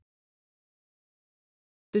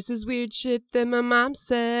This is weird shit that my mom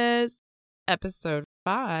says. Episode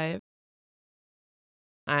 5.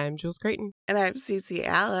 I'm Jules Creighton. And I'm Cece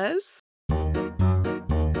Alice.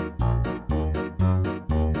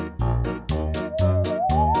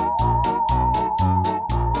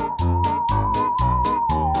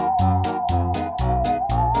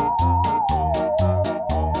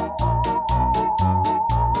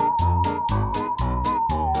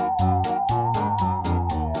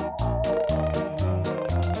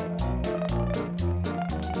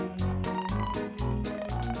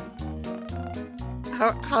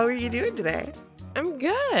 How are you doing today? I'm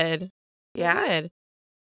good. Yeah? Good.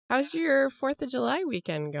 How's your 4th of July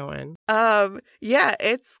weekend going? Yeah,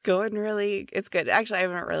 it's going it's good. Actually, I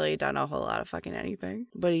haven't really done a whole lot of fucking anything.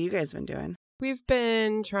 What have you guys been doing? We've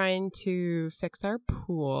been trying to fix our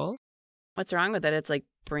pool. What's wrong with it? It's like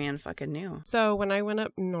brand fucking new. So when I went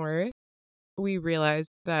up north, we realized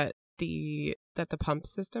that the pump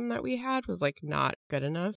system that we had was like not good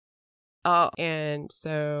enough. Oh. And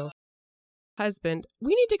so husband,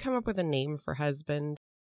 we need to come up with a name for husband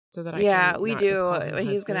so that we do.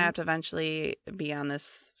 He's going to have to eventually be on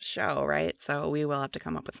this show, right? So we will have to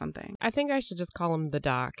come up with something. I think I should just call him the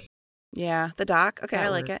Doc. Yeah, the Doc. Okay, I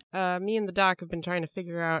like it. Me and the Doc have been trying to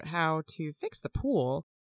figure out how to fix the pool.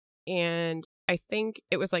 And I think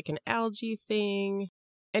it was like an algae thing.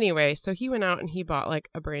 Anyway, so he went out and he bought like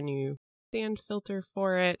a brand new sand filter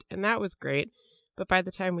for it. And that was great. But by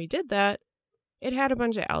the time we did that, it had a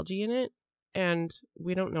bunch of algae in it. And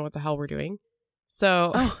we don't know what the hell we're doing.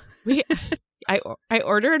 So I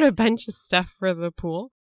ordered a bunch of stuff for the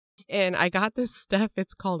pool. And I got this stuff.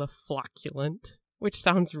 It's called a flocculant, which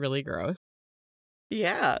sounds really gross.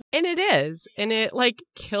 Yeah. And it is. And it like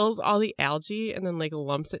kills all the algae and then like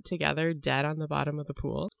lumps it together dead on the bottom of the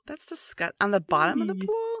pool. That's disgusting. On the bottom of the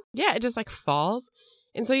pool? Yeah, it just like falls.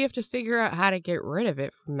 And so you have to figure out how to get rid of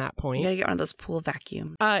it from that point. You gotta get one of those pool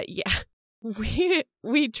vacuums. Yeah.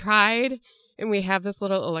 We tried, and we have this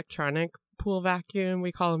little electronic pool vacuum.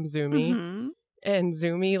 We call him Zoomy. Mm-hmm. And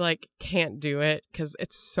Zoomy like can't do it because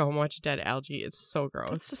it's so much dead algae. It's so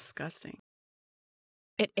gross. It's disgusting.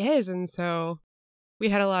 It is. And so we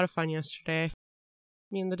had a lot of fun yesterday.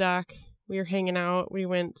 Me and the Doc, we were hanging out. We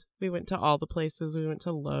went to all the places. We went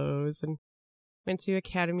to Lowe's and went to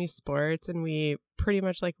Academy Sports, and we pretty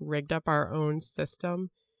much like rigged up our own system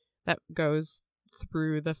that goes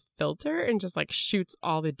through the filter and just like shoots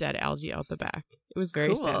all the dead algae out the back. It was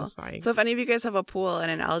very satisfying. So if any of you guys have a pool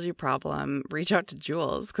and an algae problem, reach out to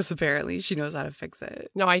Jules because apparently she knows how to fix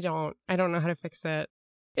it. No, I don't. I don't know how to fix it.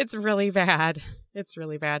 It's really bad. It's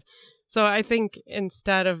really bad. So I think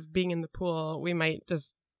instead of being in the pool, we might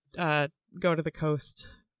just go to the coast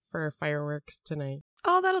for fireworks tonight.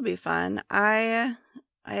 Oh, that'll be fun. I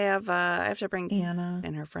have to bring Anna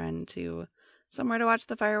and her friend to somewhere to watch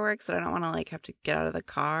the fireworks, and I don't want to like have to get out of the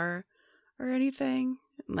car or anything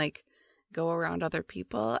and like go around other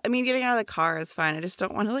people. I mean, getting out of the car is fine. I just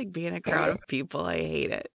don't want to like be in a crowd of people. I hate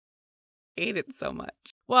it. Hate it so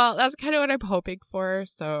much. Well, that's kind of what I'm hoping for.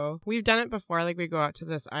 So we've done it before. Like we go out to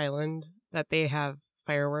this island that they have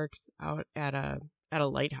fireworks out at a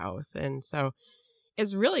lighthouse, and so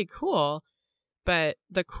it's really cool. But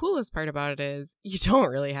the coolest part about it is you don't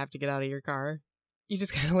really have to get out of your car. You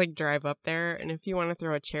just kind of like drive up there, and if you want to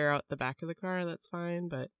throw a chair out the back of the car, that's fine.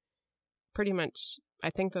 But pretty much, I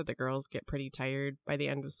think that the girls get pretty tired by the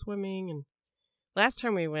end of swimming. And last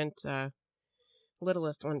time we went,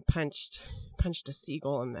 littlest one punched a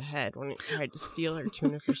seagull in the head when it tried to steal her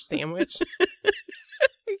tuna fish sandwich.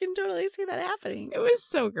 You can totally see that happening. It was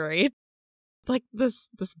so great. Like this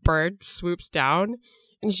bird swoops down,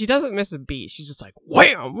 and she doesn't miss a beat. She's just like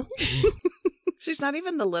wham. She's not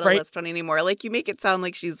even the littlest one anymore. Like, you make it sound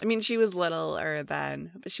like she was littler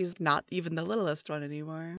then, but she's not even the littlest one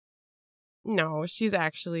anymore. No, she's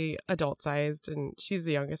actually adult-sized, and she's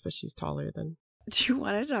the youngest, but she's taller than... Do you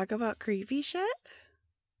want to talk about creepy shit?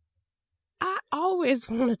 I always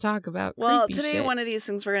want to talk about creepy shit. Well, today one of these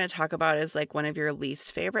things we're going to talk about is, like, one of your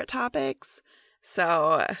least favorite topics.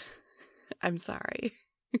 So, I'm sorry.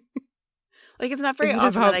 Like, it's not very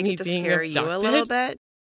often that I get to scare you a little bit.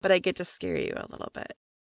 But I get to scare you a little bit.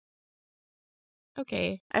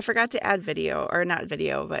 Okay. I forgot to add video, or not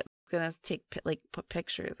video, but I'm going to put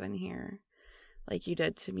pictures in here like you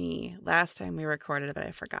did to me last time we recorded, but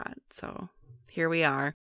I forgot. So here we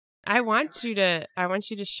are. I want you to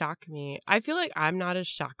shock me. I feel like I'm not as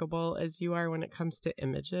shockable as you are when it comes to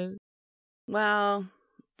images. Well,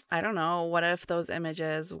 I don't know. What if those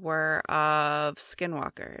images were of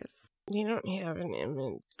skinwalkers? You don't have an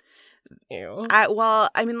image. Ew.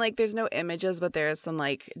 I mean, like, there's no images, but there's some,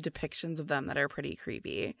 like, depictions of them that are pretty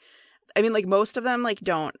creepy. I mean, like, most of them, like,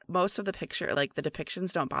 don't, most of the picture, like, the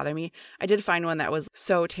depictions don't bother me. I did find one that was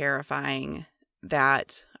so terrifying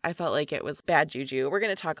that I felt like it was bad juju. We're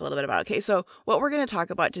going to talk a little bit about it. Okay, so what we're going to talk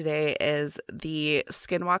about today is the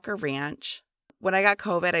Skinwalker Ranch. When I got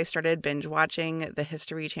COVID, I started binge watching the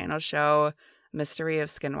History Channel show, Mystery of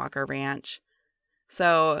Skinwalker Ranch.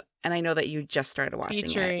 So, and I know that you just started watching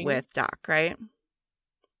it with Doc, right?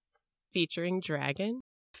 Featuring Dragon?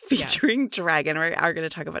 Featuring Dragon. We are going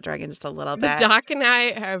to talk about Dragon just a little bit. Doc and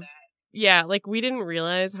I have, like, we didn't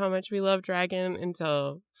realize how much we love Dragon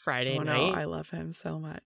until Friday night. Oh no, I love him so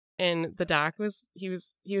much. And the Doc he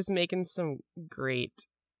was making some great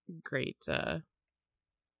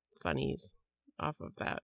funnies off of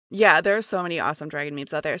that. Yeah, there are so many awesome Dragon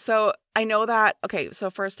memes out there. So I know that, okay, so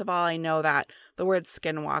first of all, I know that the word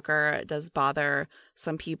Skinwalker does bother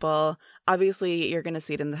some people. Obviously, you're going to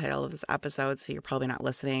see it in the title of this episode, so you're probably not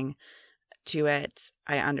listening to it.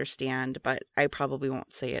 I understand, but I probably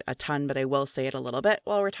won't say it a ton, but I will say it a little bit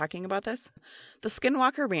while we're talking about this. The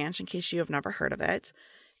Skinwalker Ranch, in case you have never heard of it,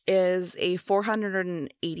 is a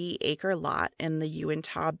 480-acre lot in the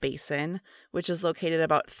Uintah Basin, which is located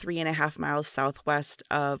about 3.5 miles southwest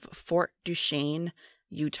of Fort Duchesne,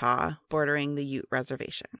 Utah, bordering the Ute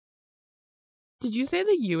Reservation. Did you say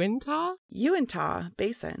the Uintah? Uintah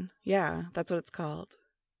Basin. Yeah, that's what it's called.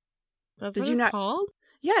 That's what it's called?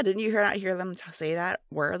 Yeah, didn't you not hear them say that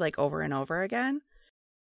word like over and over again?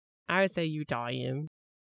 I would say Utahian.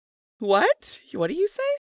 What? What do you say?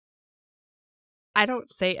 I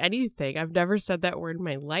don't say anything. I've never said that word in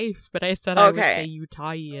my life, but I said I would say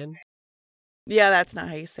Utahian. Yeah, that's not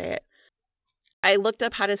how you say it. I looked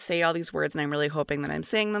up how to say all these words, and I'm really hoping that I'm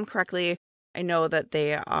saying them correctly. I know that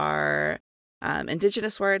they are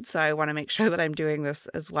indigenous words, so I want to make sure that I'm doing this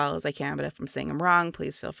as well as I can, but if I'm saying them wrong,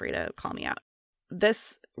 please feel free to call me out.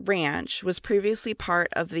 This ranch was previously part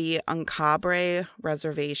of the Uncabre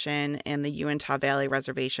Reservation and the Uintah Valley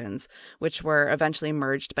Reservations, which were eventually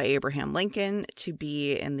merged by Abraham Lincoln to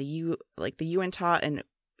be in the Uintah and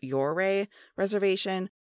Ouray Reservation.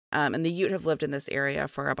 And the Ute have lived in this area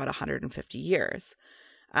for about 150 years.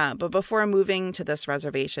 But before moving to this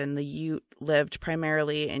reservation, the Ute lived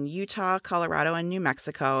primarily in Utah, Colorado, and New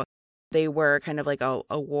Mexico. They were kind of like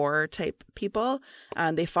a war type people.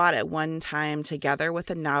 They fought at one time together with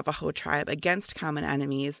the Navajo tribe against common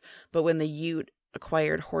enemies. But when the Ute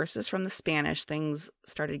acquired horses from the Spanish, things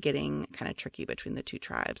started getting kind of tricky between the two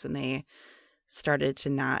tribes, and they started to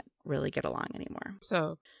not really get along anymore.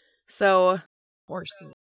 So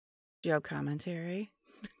horses. Do you have commentary?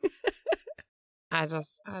 I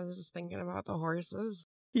was just thinking about the horses.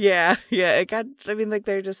 Yeah. They're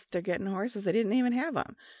getting horses. They didn't even have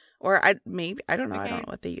them. Or I don't know. Okay. I don't know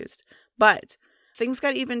what they used. But things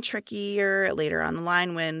got even trickier later on the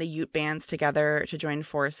line when the Ute bands together to join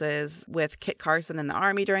forces with Kit Carson in the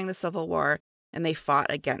army during the Civil War, and they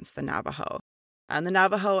fought against the Navajo. The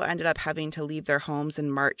Navajo ended up having to leave their homes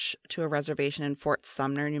and march to a reservation in Fort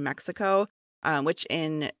Sumner, New Mexico, which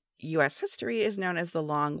in U.S. history is known as the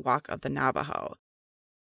Long Walk of the Navajo.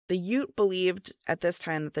 The Ute believed at this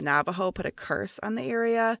time that the Navajo put a curse on the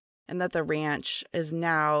area, and that the ranch is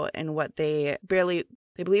now in what they believe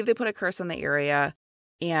they put a curse on the area.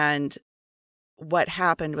 And what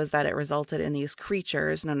happened was that it resulted in these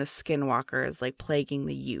creatures known as skinwalkers, like plaguing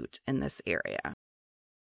the Ute in this area.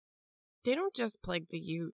 They don't just plague the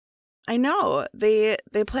Ute. I know. They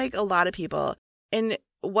plague a lot of people. And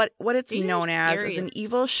what it's known as is an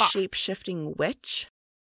evil shape-shifting witch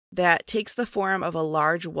that takes the form of a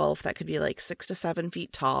large wolf that could be like 6 to 7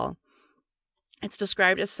 feet tall. It's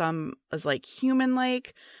described as like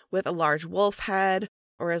human-like with a large wolf head,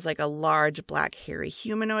 or as like a large black hairy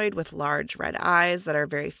humanoid with large red eyes that are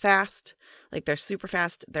very fast. Like they're super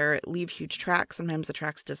fast. They leave huge tracks. Sometimes the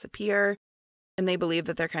tracks disappear. And they believe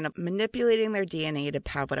that they're kind of manipulating their DNA to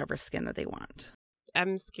have whatever skin that they want.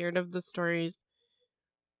 I'm scared of the stories.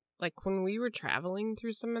 Like when we were traveling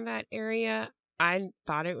through some of that area, I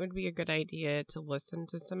thought it would be a good idea to listen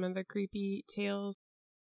to some of the creepy tales.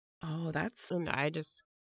 Oh, and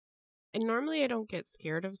normally I don't get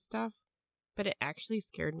scared of stuff, but it actually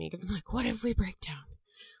scared me because I'm like, what if we break down?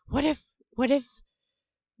 What if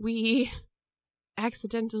we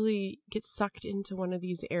accidentally get sucked into one of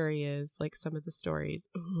these areas, like some of the stories?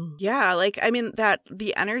 Ugh. Yeah, that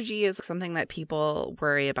the energy is something that people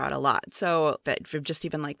worry about a lot. So that just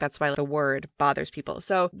even like, that's why the word bothers people.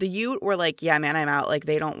 So the Ute were like, yeah, man, I'm out. Like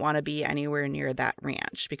they don't want to be anywhere near that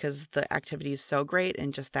ranch because the activity is so great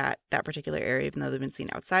in just that particular area, even though they've been seen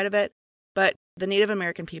outside of it. But the Native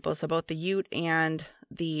American people, so both the Ute and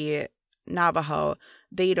the Navajo,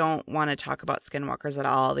 they don't want to talk about skinwalkers at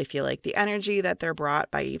all. They feel like the energy that they're brought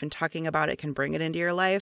by even talking about it can bring it into your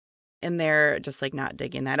life. And they're just like not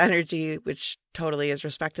digging that energy, which totally is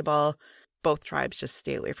respectable. Both tribes just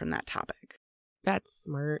stay away from that topic. That's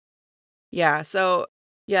smart. Yeah. So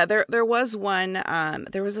yeah, there was one,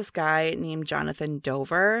 there was this guy named Jonathan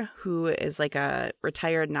Dover, who is like a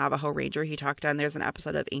retired Navajo ranger. He talked on, there's an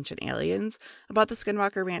episode of Ancient Aliens about the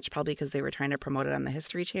Skinwalker Ranch, probably because they were trying to promote it on the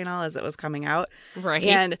History Channel as it was coming out. Right.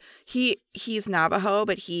 And he's Navajo,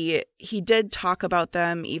 but he did talk about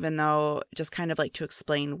them, even though just kind of like to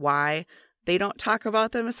explain why they don't talk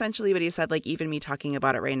about them essentially. But he said like, even me talking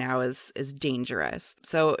about it right now is dangerous.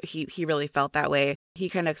 So he really felt that way. He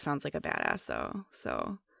kind of sounds like a badass though.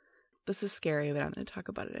 So this is scary, but I'm going to talk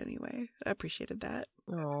about it anyway. I appreciated that.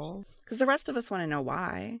 Oh, because the rest of us want to know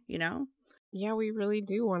why, you know? Yeah, we really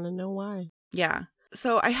do want to know why. Yeah.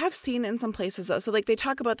 So I have seen in some places though, so like they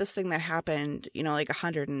talk about this thing that happened, you know, like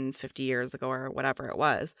 150 years ago or whatever it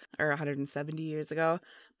was, or 170 years ago.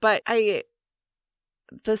 But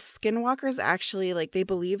the skinwalkers actually, like, they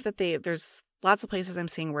believe that there's lots of places I'm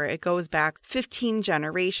seeing where it goes back 15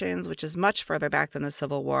 generations, which is much further back than the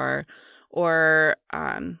Civil War, or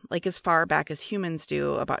like as far back as humans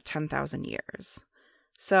do, about 10,000 years.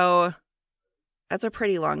 So that's a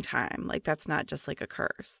pretty long time. Like, that's not just like a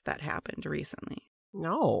curse that happened recently.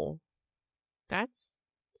 No. That's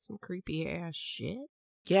some creepy ass shit.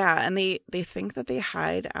 Yeah, and they think that they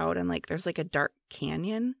hide out in, like, there's like a dark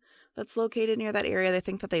canyon that's located near that area. They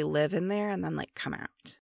think that they live in there and then like come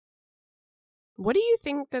out. What do you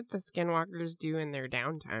think that the skinwalkers do in their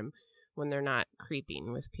downtime when they're not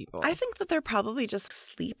creeping with people? I think that they're probably just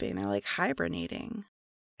sleeping. They're like hibernating.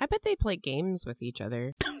 I bet they play games with each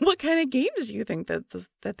other. What kind of games do you think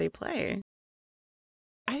that they play?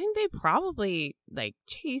 I think they probably like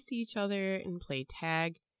chase each other and play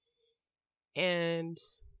tag. And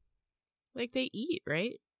like they eat,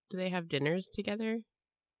 right? Do they have dinners together?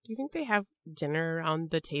 Do you think they have dinner around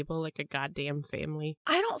the table like a goddamn family?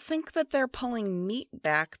 I don't think that they're pulling meat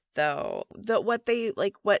back though.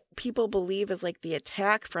 What people believe is like the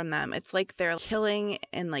attack from them. It's like they're killing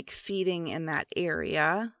and like feeding in that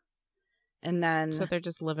area. And then So they're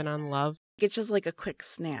just living on love. It's just like a quick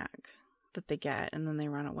snack that they get and then they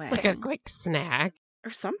run away. Like a quick snack. Or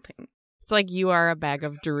something. It's like you are a bag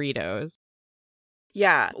of Doritos.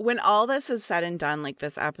 Yeah, when all this is said and done, like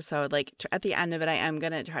this episode, like at the end of it, I am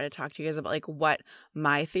going to try to talk to you guys about like what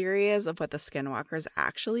my theory is of what the skinwalkers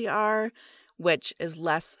actually are, which is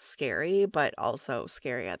less scary, but also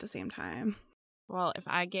scary at the same time. Well, if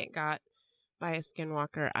I get got by a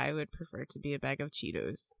skinwalker, I would prefer to be a bag of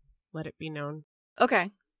Cheetos. Let it be known. Okay.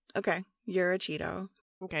 You're a Cheeto.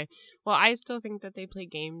 Okay. Well, I still think that they play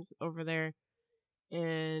games over there,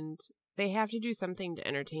 and they have to do something to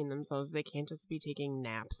entertain themselves. They can't just be taking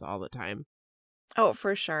naps all the time. Oh,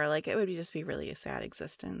 for sure. Like, it would just be really a sad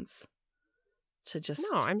existence to just...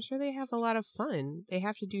 No, I'm sure they have a lot of fun. They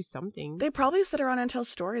have to do something. They probably sit around and tell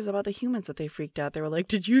stories about the humans that they freaked out. They were like,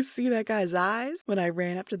 did you see that guy's eyes when I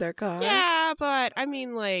ran up to their car? Yeah, but I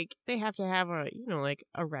mean, like, they have to have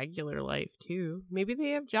a regular life too. Maybe they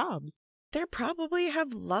have jobs. They probably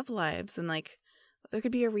have love lives, and like there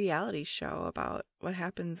could be a reality show about what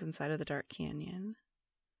happens inside of the Dark Canyon.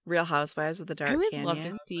 Real Housewives of the Dark Canyon. I would love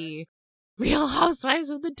to see Real Housewives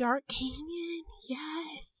of the Dark Canyon.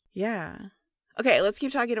 Yes. Yeah. Okay, let's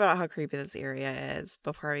keep talking about how creepy this area is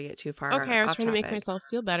before we get too far off Okay, I was trying to make topic. myself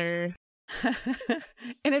feel better.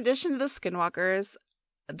 In addition to the skinwalkers,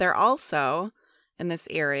 there also, in this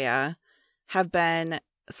area, have been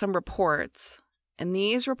some reports. And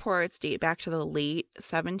these reports date back to the late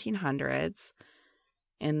 1700s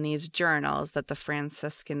in these journals that the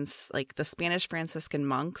Franciscans, like the Spanish Franciscan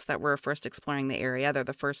monks that were first exploring the area, they're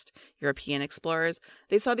the first European explorers.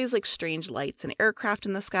 They saw these like strange lights and aircraft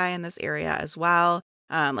in the sky in this area as well.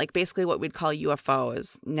 Like basically what we'd call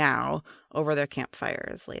UFOs now over their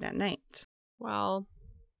campfires late at night. Well,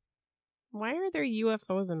 why are there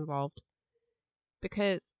UFOs involved?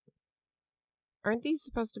 Because aren't these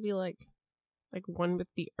supposed to be like one with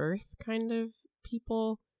the earth kind of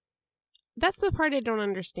people? That's the part I don't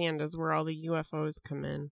understand, is where all the UFOs come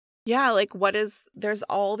in. Yeah, like there's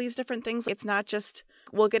all these different things. It's not just,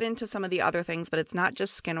 we'll get into some of the other things, but it's not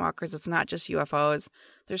just skinwalkers. It's not just UFOs.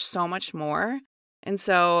 There's so much more. And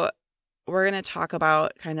so we're going to talk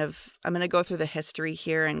about I'm going to go through the history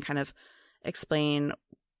here and kind of explain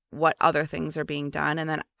what other things are being done. And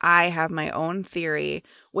then I have my own theory,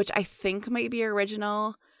 which I think might be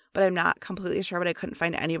original, but I'm not completely sure. But I couldn't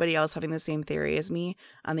find anybody else having the same theory as me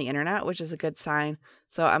on the internet, which is a good sign.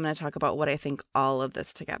 So I'm going to talk about what I think all of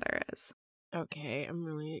this together is. Okay, I'm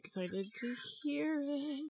really excited to hear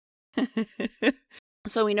it.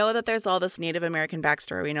 So we know that there's all this Native American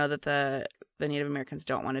backstory. We know that the Native Americans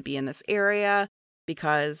don't want to be in this area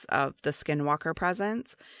because of the Skinwalker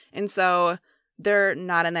presence. And so they're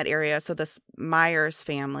not in that area. So this Myers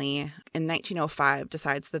family in 1905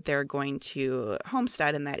 decides that they're going to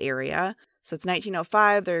homestead in that area. So it's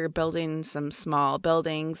 1905. They're building some small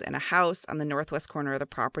buildings and a house on the northwest corner of the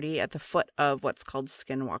property at the foot of what's called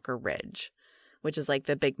Skinwalker Ridge, which is like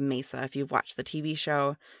the big mesa. If you've watched the TV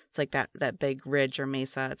show, it's like that big ridge or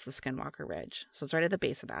mesa. It's the Skinwalker Ridge. So it's right at the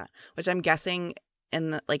base of that, which I'm guessing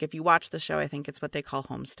like if you watch the show, I think it's what they call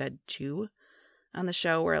Homestead 2 on the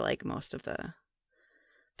show, where like most of the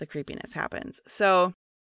creepiness happens. So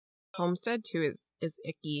Homestead 2 is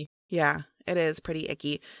icky. Yeah, it is pretty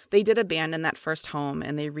icky. They did abandon that first home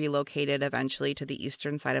and they relocated eventually to the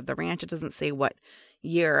eastern side of the ranch. It doesn't say what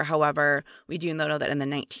year. However, we do know that in the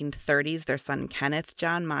 1930s, their son Kenneth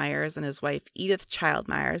John Myers and his wife Edith Child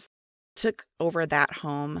Myers took over that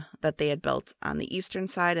home that they had built on the eastern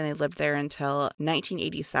side, and they lived there until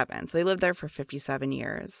 1987. So they lived there for 57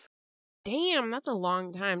 years. Damn, that's a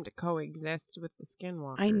long time to coexist with the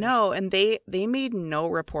Skinwalkers. I know, and they made no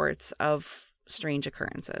reports of strange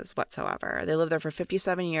occurrences whatsoever. They lived there for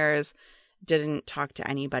 57 years, didn't talk to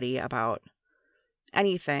anybody about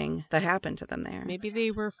anything that happened to them there. Maybe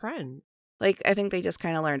they were friends. Like, I think they just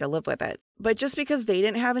kind of learned to live with it. But just because they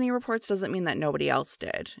didn't have any reports doesn't mean that nobody else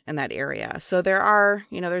did in that area. So there are,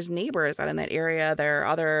 there's neighbors out in that area. There are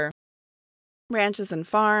other ranches and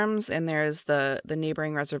farms, and there's the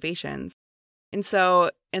neighboring reservations. And so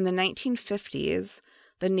in the 1950s,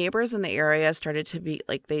 the neighbors in the area started to be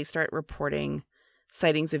like, they start reporting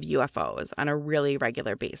sightings of UFOs on a really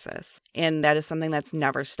regular basis. And that is something that's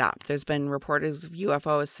never stopped. There's been reports of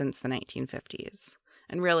UFOs since the 1950s,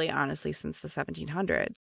 and really, honestly, since the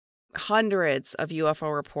 1700s. Hundreds of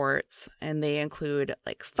UFO reports, and they include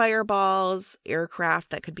like fireballs,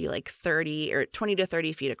 aircraft that could be like 30 or 20 to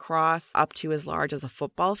 30 feet across, up to as large as a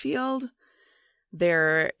football field.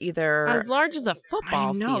 They're either as large as a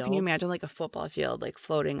football field. I know. Can you imagine like a football field like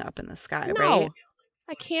floating up in the sky, no, right?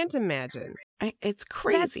 I can't imagine. It's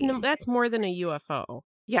crazy. That's more than a UFO.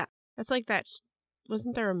 Yeah. That's like that.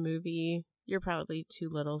 Wasn't there a movie? You're probably too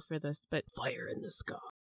little for this, but Fire in the Sky.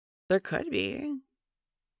 There could be.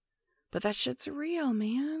 But that shit's real,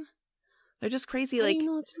 man. They're just crazy. Like,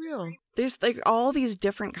 it's real. There's like all these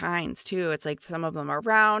different kinds too. It's like some of them are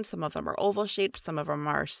round, some of them are oval shaped, some of them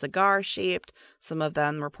are cigar shaped, some of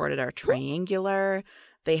them reported are triangular.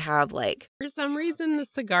 They have like, for some reason, the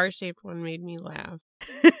cigar shaped one made me laugh.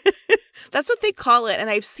 That's what they call it. And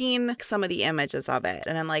I've seen some of the images of it,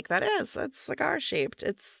 and I'm like, that's cigar shaped.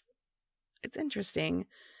 It's interesting.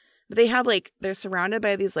 But they have like, they're surrounded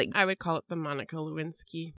by these like, I would call it the Monica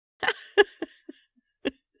Lewinsky.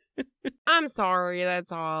 I'm sorry,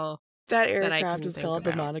 that's all. That aircraft is called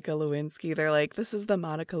the Monica Lewinsky. They're like, this is the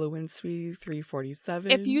Monica Lewinsky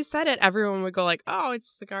 347. If you said it, everyone would go like, oh, it's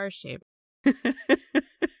cigar shaped.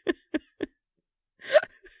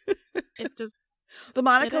 It just... The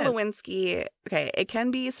Monica Lewinsky, okay, it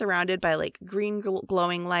can be surrounded by like green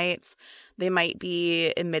glowing lights. They might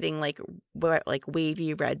be emitting like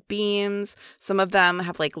wavy red beams. Some of them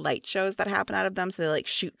have like light shows that happen out of them, so they like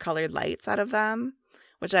shoot colored lights out of them,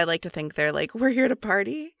 which I like to think they're like, we're here to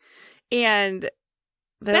party. And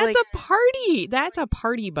that's like, a party. That's a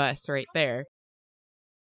party bus right there.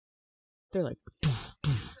 They're like,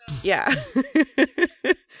 yeah.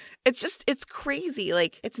 It's crazy.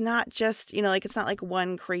 Like, it's not just, like, it's not like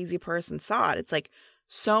one crazy person saw it. It's like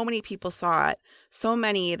so many people saw it. So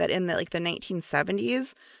many that in the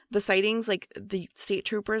 1970s, the sightings, like the state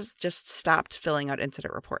troopers just stopped filling out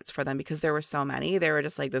incident reports for them because there were so many. They were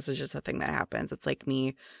just like, this is just a thing that happens. It's like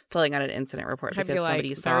me filling out an incident report because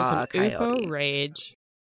somebody saw a coyote. UFO rage.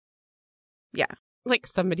 Yeah. Like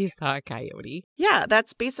somebody saw a coyote. Yeah,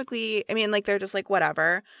 that's basically, I mean, like they're just like,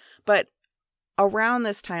 whatever. But around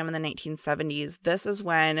this time in the 1970s, this is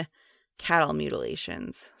when cattle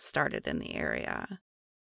mutilations started in the area.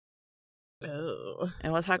 Oh,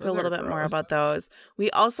 and we'll talk a little bit more about those. We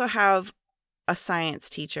also have a science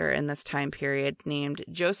teacher in this time period named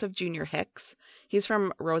Joseph Jr. Hicks. He's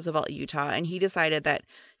from Roosevelt, Utah, and he decided that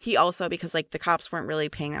he also, because like the cops weren't really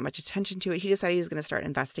paying that much attention to it, he decided he was going to start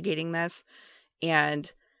investigating this.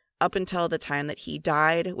 And up until the time that he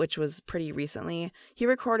died, which was pretty recently, he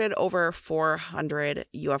recorded over 400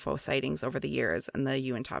 UFO sightings over the years in the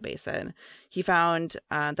Uintah Basin. He found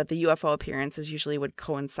that the UFO appearances usually would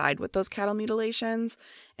coincide with those cattle mutilations,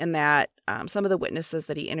 and that some of the witnesses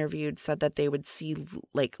that he interviewed said that they would see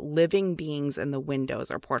like living beings in the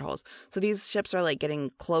windows or portholes. So these ships are like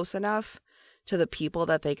getting close enough to the people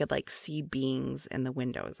that they could like see beings in the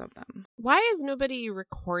windows of them. Why is nobody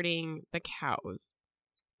recording the cows?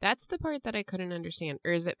 That's the part that I couldn't understand.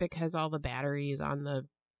 Or is it because all the batteries on the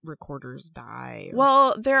recorders die?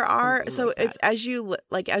 Well, there are, so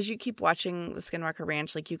like if as you keep watching the Skinwalker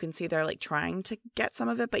Ranch, like you can see they're like trying to get some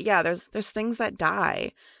of it, but yeah, there's things that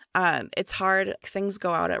die. It's hard. Things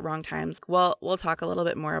go out at wrong times. Well, we'll talk a little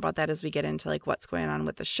bit more about that as we get into like what's going on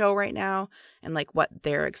with the show right now and like what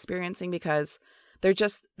they're experiencing, because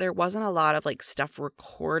there wasn't a lot of like stuff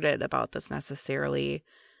recorded about this necessarily.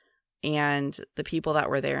 And the people that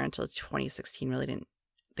were there until 2016 really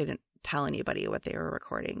didn't tell anybody what they were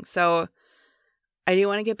recording. So I do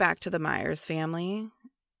want to get back to the Myers family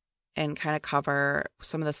and kind of cover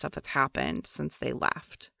some of the stuff that's happened since they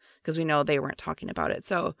left, because we know they weren't talking about it.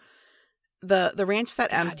 So the ranch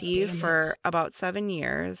sat empty for about 7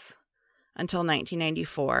 years until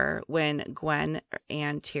 1994 when Gwen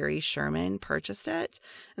and Terry Sherman purchased it.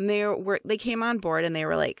 And they came on board and they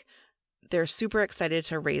were like, they're super excited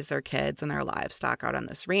to raise their kids and their livestock out on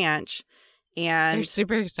this ranch. And they're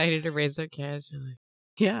super excited to raise their kids. You're like,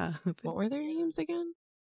 yeah. What were their names again?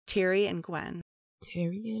 Terry and Gwen.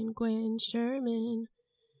 Terry and Gwen Sherman.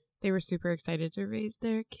 They were super excited to raise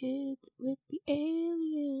their kids with the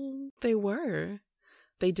aliens. They were.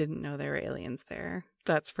 They didn't know there were aliens there.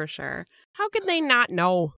 That's for sure. How could they not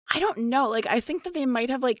know? I don't know. Like, I think that they might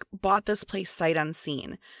have like bought this place sight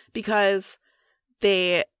unseen, because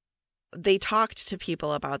they talked to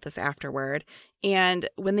people about this afterward. And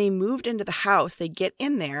when they moved into the house, they get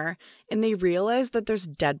in there and they realize that there's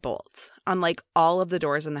deadbolts on like all of the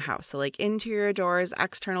doors in the house. So like interior doors,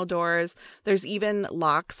 external doors. There's even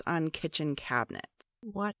locks on kitchen cabinets.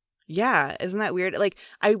 What? Yeah. Isn't that weird? Like,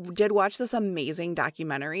 I did watch this amazing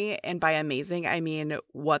documentary, and by amazing, I mean,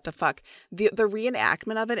 what the fuck? The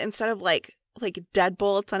reenactment of it, instead of like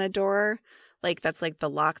deadbolts on a door, like that's like the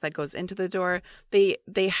lock that goes into the door, they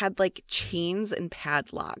had like chains and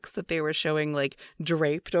padlocks that they were showing like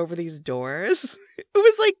draped over these doors. It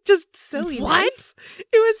was like just silly. What? It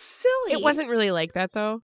was silly. It wasn't really like that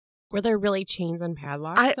though. Were there really chains and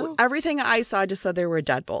padlocks though? Everything I saw just said there were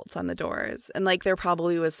deadbolts on the doors, and like there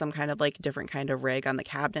probably was some kind of like different kind of rig on the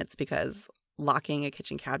cabinets, because locking a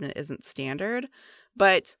kitchen cabinet isn't standard.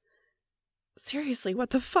 But seriously,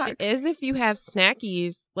 what the fuck? It is if you have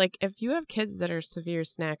snackies, like if you have kids that are severe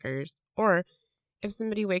snackers, or if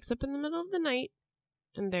somebody wakes up in the middle of the night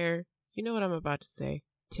and they're, you know what I'm about to say,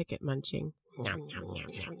 ticket munching. Nom, nom, nom,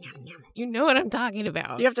 nom, nom, nom. You know what I'm talking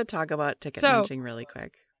about. You have to talk about ticket munching really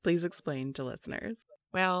quick. Please explain to listeners.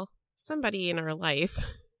 Well, somebody in our life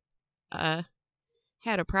had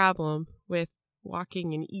a problem with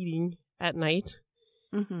walking and eating at night,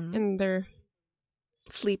 and their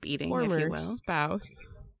sleep eating, former if you will, spouse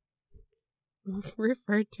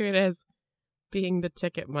referred to it as being the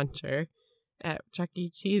ticket muncher at Chuck E.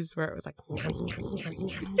 Cheese, where it was like, nom, nom, nom,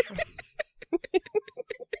 nom, nom.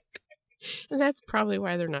 And that's probably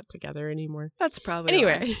why they're not together anymore. That's probably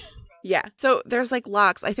anyway. Why. Yeah. So there's like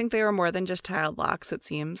locks. I think they were more than just tiled locks, it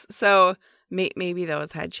seems. So maybe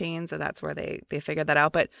those had chains, and that's where they figured that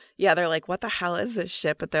out. But yeah, they're like, what the hell is this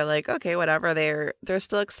shit? But they're like, okay, whatever. They're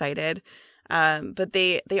still excited. But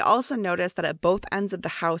they also noticed that at both ends of the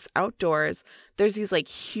house outdoors, there's these like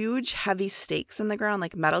huge heavy stakes in the ground,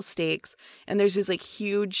 like metal stakes. And there's these like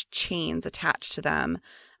huge chains attached to them,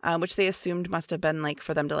 which they assumed must have been like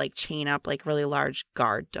for them to like chain up like really large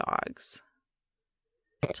guard dogs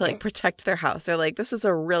to like protect their house. They're like, this is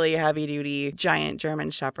a really heavy duty giant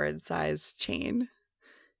German Shepherd size chain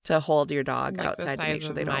to hold your dog like outside to make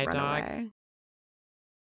sure they don't run away.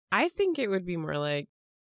 I think it would be more like,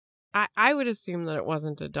 I would assume that it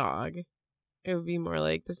wasn't a dog. It would be more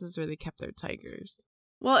like, this is where they kept their tigers.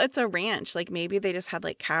 Well, it's a ranch. Like maybe they just had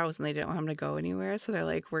like cows and they didn't want them to go anywhere. So they're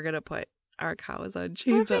like, we're going to put our cows on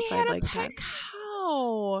chains outside like that.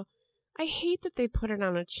 Cow. I hate that they put it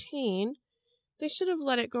on a chain. They should have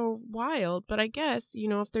let it go wild, but I guess, you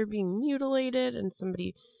know, if they're being mutilated and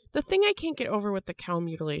somebody... The thing I can't get over with the cow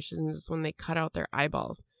mutilations is when they cut out their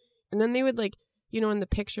eyeballs. And then they would like, you know, in the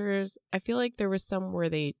pictures, I feel like there was some where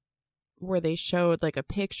they showed like a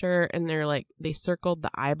picture and they're like, they circled the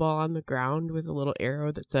eyeball on the ground with a little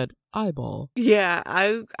arrow that said eyeball. Yeah,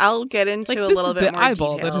 I'll get into like, a little bit more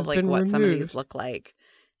detail of like what removed. some of these look like.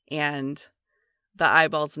 And the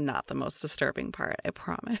eyeball's not the most disturbing part, I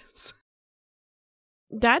promise.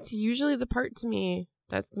 That's usually the part to me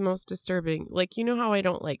that's the most disturbing. Like, you know how I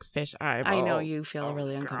don't like fish eyeballs? I know you feel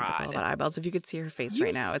really uncomfortable about eyeballs. If you could see her face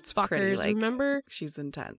right now, it's pretty like, remember? She's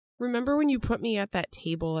intense. Remember when you put me at that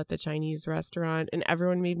table at the Chinese restaurant and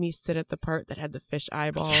everyone made me sit at the part that had the fish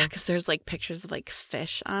eyeball? Yeah, because there's like pictures of like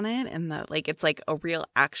fish on it, and the like it's like a real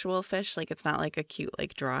actual fish. Like it's not like a cute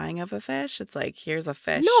like drawing of a fish. It's like here's a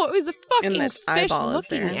fish. No, it was a fucking its fish eyeball is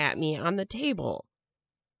looking there. at me on the table.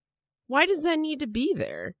 Why does that need to be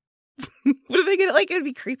there? What are they gonna like? It'd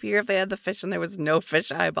be creepier if they had the fish and there was no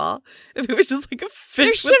fish eyeball. If it was just like a fish,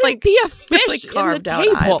 There shouldn't with, like, be a fish with, like, carved in the out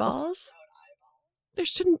table. eyeballs. There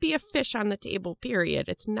shouldn't be a fish on the table, period.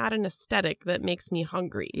 It's not an aesthetic that makes me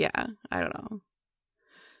hungry. Yeah, I don't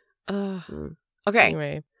know. Okay.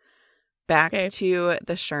 Anyway. Back to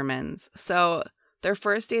the Shermans. So their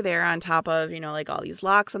first day there, on top of, like all these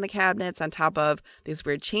locks on the cabinets, on top of these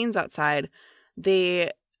weird chains outside,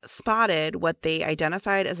 they spotted what they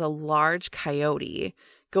identified as a large coyote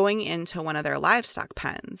going into one of their livestock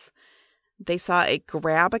pens. They saw it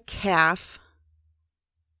grab a calf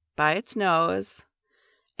by its nose,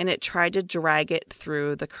 and it tried to drag it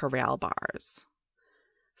through the corral bars.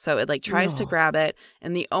 So it like tries to grab it,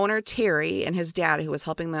 and the owner, Terry, and his dad, who was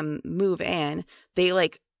helping them move in, they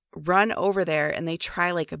like run over there and they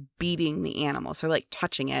try like beating the animal. So like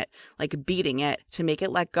touching it, like beating it to make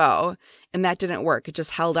it let go. And that didn't work. It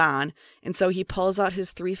just held on. And so he pulls out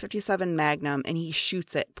his .357 Magnum and he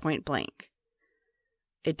shoots it point blank.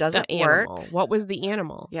 It doesn't work. What was the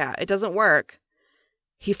animal? Yeah, it doesn't work.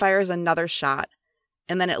 He fires another shot,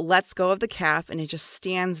 and then it lets go of the calf, and it just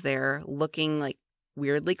stands there looking like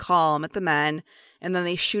weirdly calm at the men. And then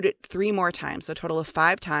they shoot it 3 more times, so a total of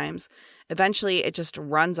 5 times. Eventually, it just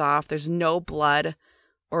runs off. There's no blood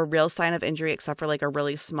or real sign of injury except for like a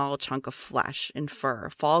really small chunk of flesh and fur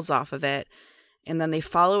falls off of it. And then they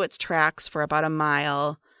follow its tracks for about a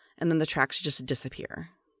mile, and then the tracks just disappear.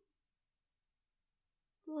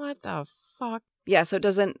 What the fuck? Yeah, so it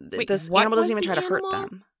doesn't. Wait, this what animal doesn't was even try the to hurt animal?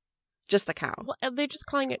 them. Just the cow. Well, they're just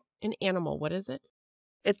calling it an animal. What is it?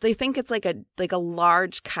 They think it's like a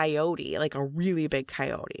large coyote, like a really big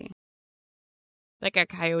coyote. Like a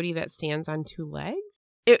coyote that stands on 2 legs?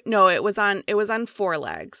 It was on 4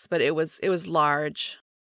 legs, but it was large.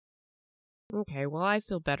 Okay, well, I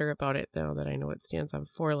feel better about it though that I know it stands on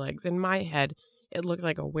 4 legs. In my head, it looked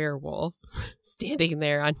like a werewolf standing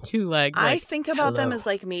there on 2 legs. I like, think about them hello. as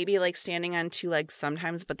like maybe like standing on 2 legs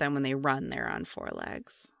sometimes, but then when they run, they're on 4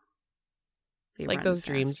 legs. They like run those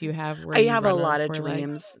faster. dreams you have. Where I you have a run on lot of 4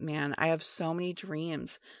 dreams, legs. man. I have so many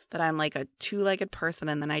dreams that I'm like a 2-legged person,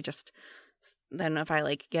 and then if I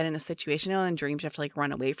like get in a situation, in dreams you have to like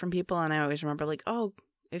run away from people, and I always remember like, oh,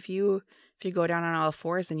 if you go down on all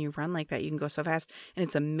 4s and you run like that, you can go so fast, and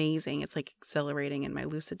it's amazing. It's like exhilarating in my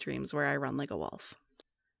lucid dreams where I run like a wolf.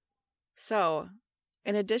 So,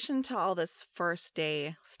 in addition to all this first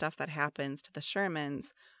day stuff that happens to the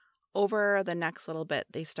Shermans, over the next little bit,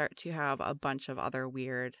 they start to have a bunch of other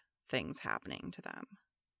weird things happening to them.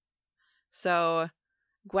 So,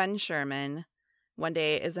 Gwen Sherman one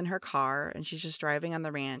day is in her car and she's just driving on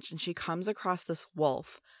the ranch, and she comes across this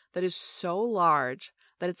wolf that is so large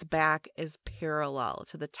that its back is parallel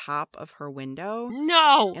to the top of her window.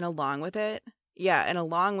 No! And along with it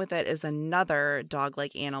is another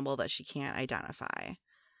dog-like animal that she can't identify.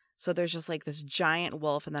 So there's just like this giant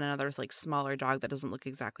wolf, and then another like smaller dog that doesn't look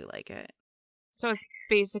exactly like it. So it's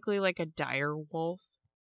basically like a dire wolf?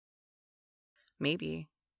 Maybe.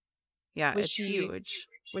 Yeah, it's huge.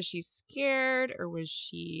 Was she scared, or was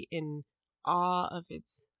she in awe of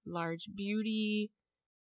its large beauty?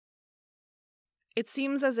 It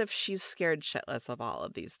seems as if she's scared shitless of all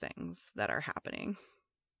of these things that are happening.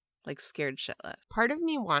 Like scared shitless. Part of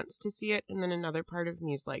me wants to see it, and then another part of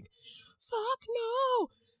me is like, fuck no!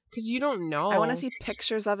 Because you don't know. I want to see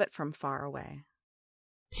pictures of it from far away.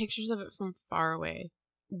 Pictures of it from far away.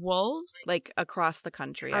 Wolves? Like across the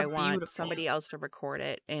country. I want beautiful. somebody else to record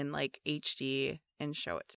it in like HD and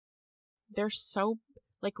show it. They're so,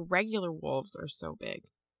 like regular wolves are so big.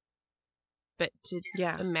 But to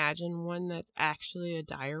imagine one that's actually a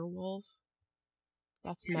dire wolf,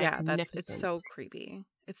 that's magnificent. Yeah, it's so creepy.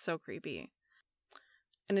 It's so creepy.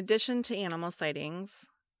 In addition to animal sightings,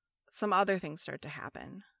 some other things start to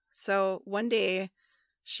happen. So one day,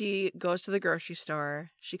 she goes to the grocery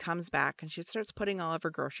store, she comes back, and she starts putting all of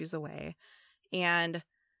her groceries away. And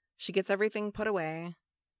she gets everything put away.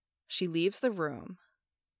 She leaves the room,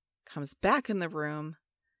 comes back in the room,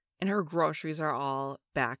 and her groceries are all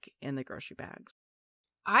back in the grocery bags.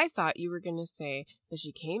 I thought you were going to say that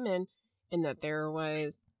she came in and that there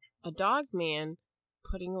was a dog man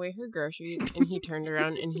putting away her groceries, and he turned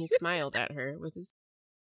around and he smiled at her with his...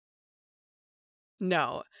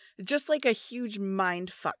 No, just like a huge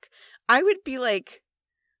mind fuck. I would be like,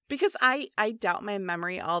 because I doubt my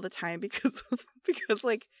memory all the time because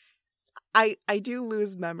like I do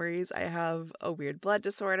lose memories. I have a weird blood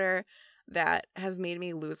disorder that has made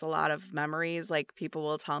me lose a lot of memories. Like, people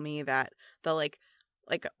will tell me that they'll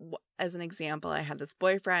as an example, I had this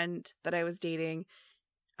boyfriend that I was dating,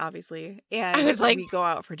 obviously, and I was like, we go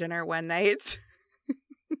out for dinner one night.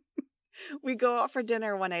 We go out for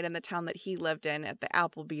dinner one night in the town that he lived in at the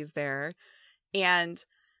Applebee's there, and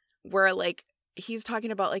we're like, he's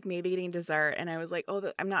talking about like maybe getting dessert, and I was like,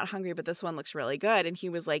 oh, I'm not hungry, but this one looks really good. And he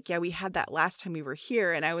was like, yeah, we had that last time we were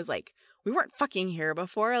here. And I was like, we weren't fucking here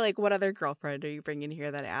before. Like, what other girlfriend are you bringing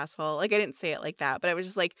here, that asshole? Like, I didn't say it like that, but I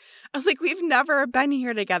was like, we've never been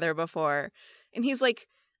here together before. And he's like,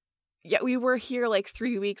 yeah, we were here like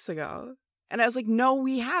 3 weeks ago. And I was like, no,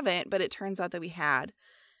 we haven't. But it turns out that we had.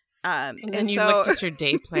 And then you looked at your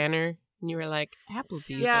day planner and you were like,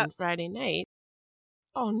 Applebee's on Friday night.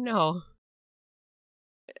 Oh no.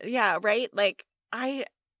 Yeah, right? Like, I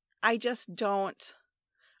just don't.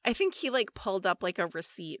 I think he like pulled up like a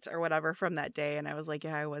receipt or whatever from that day, and I was like,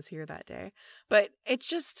 yeah, I was here that day. But it's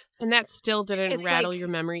just. And that still didn't rattle your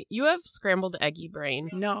memory. You have scrambled eggy brain.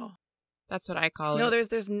 No. That's what I call it. No,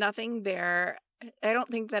 there's nothing there. I don't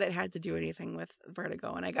think that it had to do anything with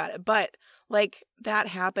vertigo, and I got it. But like, that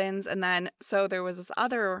happens. And then so there was this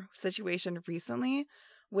other situation recently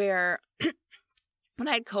where when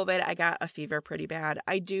I had COVID, I got a fever pretty bad.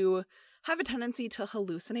 I do have a tendency to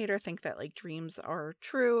hallucinate or think that like dreams are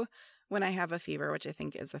true when I have a fever, which I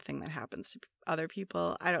think is a thing that happens to other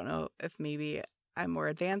people. I don't know if maybe I'm more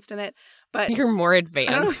advanced in it, but you're more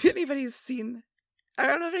advanced. I don't know if anybody's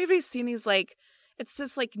seen these, like, it's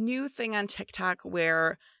this like new thing on TikTok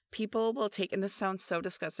where people will take, and this sounds so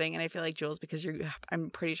disgusting, and I feel like, Jules, because I'm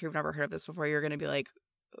pretty sure you've never heard of this before, you're going to be like,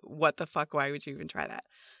 what the fuck? Why would you even try that?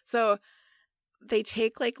 So they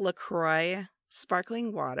take like LaCroix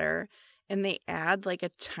sparkling water and they add like a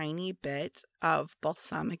tiny bit of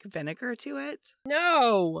balsamic vinegar to it.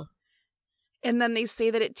 No. And then they say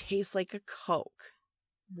that it tastes like a Coke.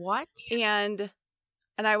 What? And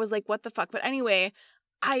I was like, what the fuck? But anyway,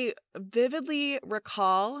 I vividly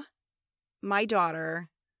recall my daughter,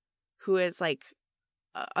 who is like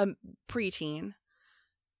a preteen,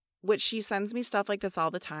 which she sends me stuff like this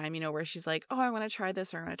all the time, you know, where she's like, oh, I want to try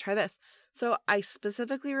this or I want to try this. So I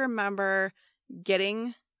specifically remember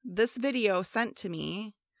getting this video sent to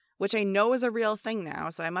me, which I know is a real thing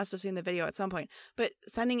now. So I must have seen the video at some point, but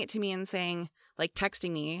sending it to me and saying, like,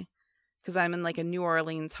 texting me, because I'm in like a New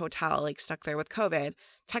Orleans hotel, like stuck there with COVID,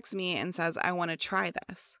 texts me and says, I want to try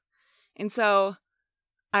this. And so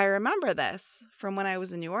I remember this from when I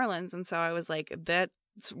was in New Orleans. And so I was like,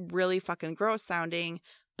 that's really fucking gross sounding.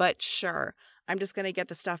 But sure, I'm just going to get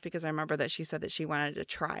the stuff because I remember that she said that she wanted to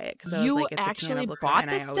try it. Because you was like, it's actually a bought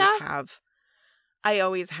the stuff? I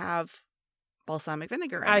always have balsamic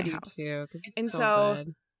vinegar in my house. I do too, because it's so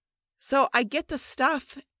good. So I get the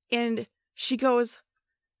stuff and she goes,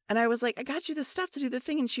 and I was like, I got you the stuff to do the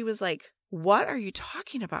thing. And she was like, what are you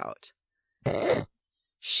talking about?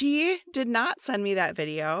 She did not send me that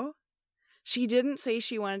video. She didn't say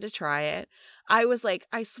she wanted to try it. I was like,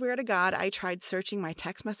 I swear to God, I tried searching my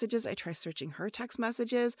text messages. I tried searching her text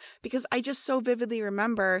messages because I just so vividly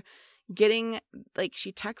remember getting, like,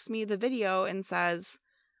 she texts me the video and says,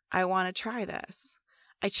 I want to try this.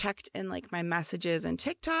 I checked in like my messages and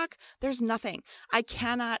TikTok. There's nothing. I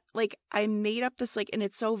cannot, like, I made up this, like, and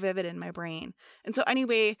it's so vivid in my brain. And so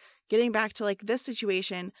anyway, getting back to like this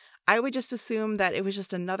situation, I would just assume that it was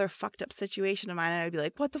just another fucked up situation of mine. And I'd be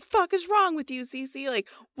like, what the fuck is wrong with you, Cece? Like,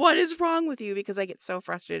 what is wrong with you? Because I get so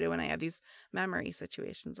frustrated when I have these memory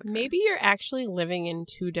situations occur. Maybe you're actually living in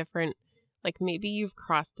two different, like, maybe you've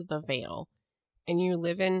crossed the veil and you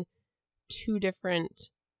live in two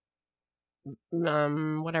different,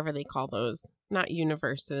 whatever they call those, not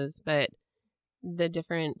universes, but the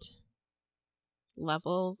different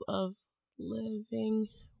levels of living.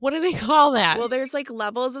 What do they call that? Well, there's like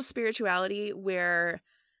levels of spirituality where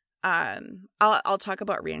I'll talk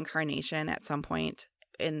about reincarnation at some point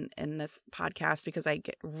in this podcast because I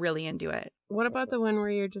get really into it. What about the one where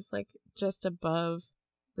you're just like just above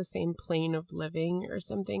the same plane of living or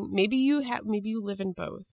something? Maybe you live in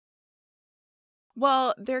both.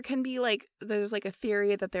 Well, there can be like, there's like a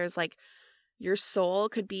theory that there's like your soul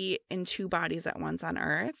could be in two bodies at once on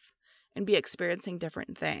Earth and be experiencing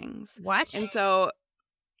different things. What? And so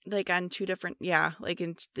like on two different, yeah, like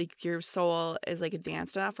in like your soul is like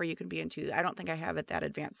advanced enough where you can be in two. I don't think I have it that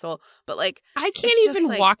advanced soul, but like I can't even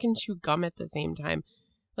like, walk and chew gum at the same time.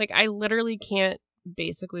 Like I literally can't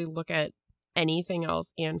basically look at anything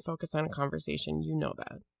else and focus on a conversation. You know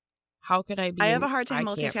that. How could I be? I have a hard time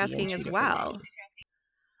multitasking as well.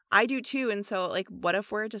 I do too. And so, like, what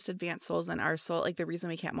if we're just advanced souls and our soul, like, the reason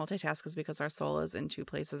we can't multitask is because our soul is in two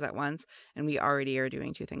places at once and we already are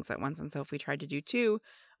doing two things at once. And so if we tried to do two,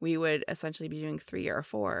 we would essentially be doing 3 or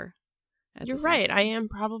 4. You're right. I am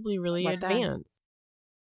probably really advanced.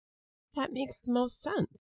 Then? That makes the most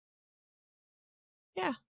sense.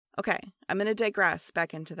 Yeah. Okay. I'm going to digress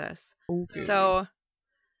back into this. Okay. So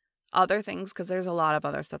other things, because there's a lot of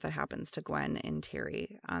other stuff that happens to Gwen and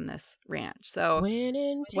Terry on this ranch. So Gwen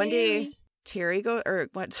and Terry.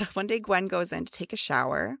 One day Gwen goes in to take a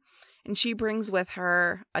shower, and she brings with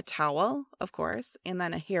her a towel, of course, and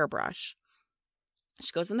then a hairbrush.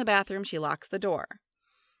 She goes in the bathroom. She locks the door.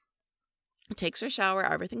 Takes her shower.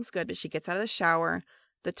 Everything's good, but she gets out of the shower.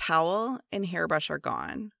 The towel and hairbrush are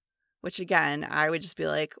gone, which again, I would just be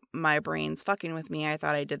like, my brain's fucking with me. I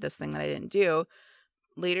thought I did this thing that I didn't do.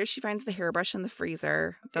 Later, she finds the hairbrush in the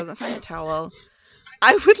freezer, doesn't find the towel.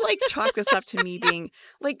 I would like chalk this up to me being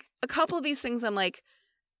like a couple of these things. I'm like,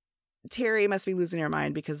 Terry must be losing her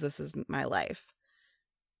mind because this is my life.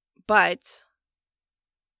 But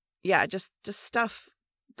yeah, just stuff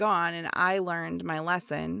gone. And I learned my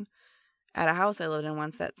lesson at a house I lived in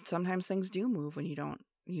once that sometimes things do move when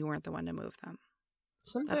you weren't the one to move them.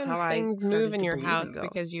 Sometimes things move in your house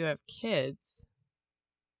because you have kids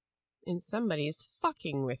and somebody's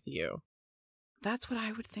fucking with you. That's what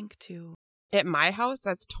I would think too. At my house,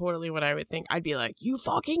 that's totally what I would think. I'd be like, you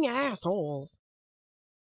fucking assholes.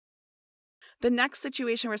 The next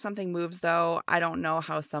situation where something moves, though, I don't know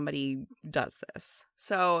how somebody does this.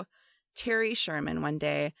 So Terry Sherman one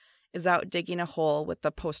day is out digging a hole with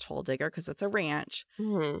the post hole digger because it's a ranch.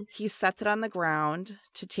 Mm-hmm. He sets it on the ground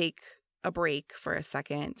to take a break for a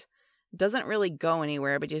second. Doesn't really go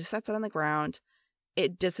anywhere, but he just sets it on the ground.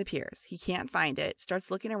 It disappears. He can't find it. Starts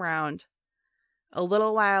looking around. A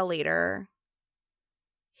little while later,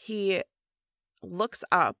 he looks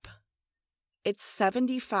up. It's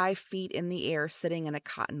 75 feet in the air sitting in a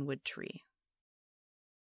cottonwood tree.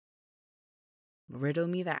 Riddle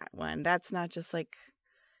me that one. That's not just like...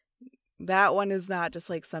 That one is not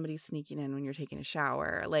just like somebody sneaking in when you're taking a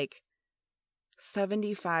shower. Like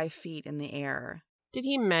 75 feet in the air. Did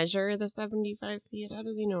he measure the 75 feet? How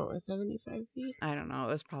does he know it was 75 feet? I don't know.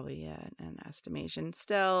 It was probably an estimation.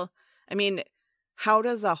 Still, I mean, how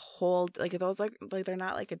does a hole, like those like they're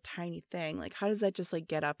not like a tiny thing. Like how does that just like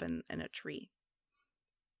get up in a tree?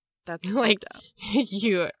 That's like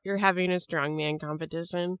you're having a strongman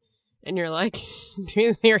competition. And you're like,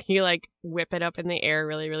 you like whip it up in the air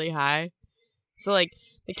really, really high. So like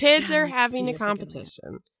the kids are having a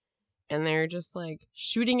competition and they're just like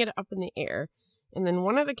shooting it up in the air. And then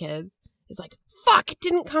one of the kids is like, fuck, it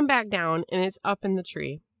didn't come back down. And it's up in the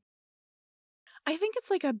tree. I think it's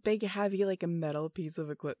like a big, heavy, like a metal piece of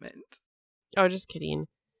equipment. Oh, just kidding.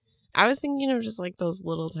 I was thinking of just like those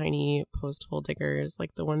little tiny post hole diggers,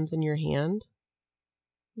 like the ones in your hand.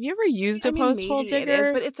 Have you ever used a post hole digger? It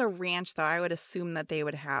is, but it's a ranch, though. I would assume that they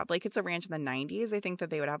would have, like, it's a ranch in the 90s. I think that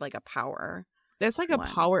they would have, like, a power. It's like a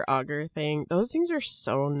power auger thing. Those things are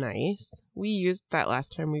so nice. We used that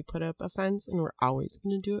last time we put up a fence, and we're always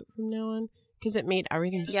going to do it from now on because it made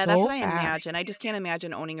everything so fast. Yeah, that's what I imagine. I just can't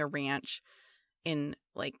imagine owning a ranch in,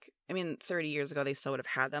 like, I mean, 30 years ago, they still would have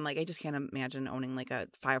had them. Like, I just can't imagine owning, like, a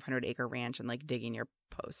 500-acre ranch and, like, digging your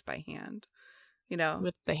posts by hand, you know?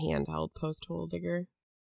 With the handheld post hole digger.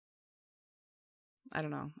 I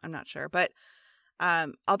don't know. I'm not sure. But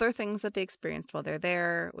other things that they experienced while they're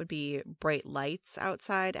there would be bright lights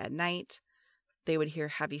outside at night. They would hear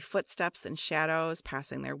heavy footsteps and shadows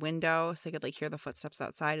passing their window. So they could like hear the footsteps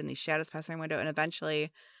outside and these shadows passing their window. And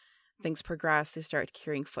eventually things progress. They start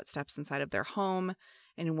hearing footsteps inside of their home.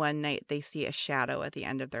 And one night they see a shadow at the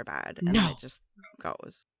end of their bed. And then it just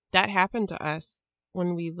goes. That happened to us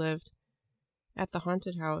when we lived at the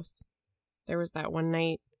haunted house. There was that one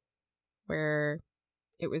night where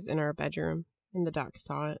it was in our bedroom, and the doc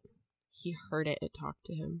saw it. He heard it. It talked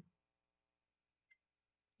to him.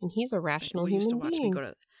 And he's a rational human being.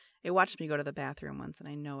 It watched me go to the bathroom once, and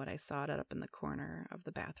I know it. I saw it up in the corner of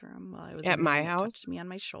the bathroom while I was at my house. It touched me on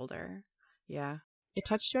my shoulder. Yeah. It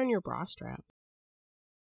touched you on your bra strap.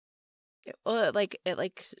 It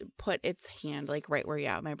put its hand like right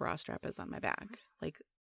where my bra strap is on my back. Like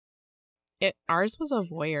ours was a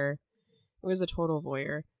voyeur. It was a total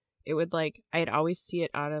voyeur. It would like I'd always see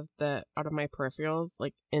it out of my peripherals,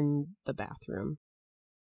 like in the bathroom.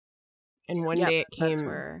 And one day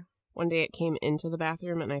it came into the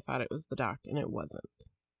bathroom, and I thought it was the doc, and it wasn't.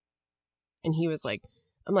 And he was like,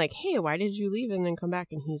 I'm like, hey, why did you leave and then come back?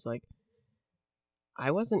 And he's like,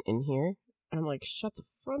 I wasn't in here. I'm like, shut the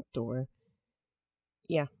front door.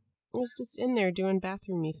 Yeah, it was just in there doing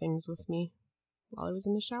bathroomy things with me. while I was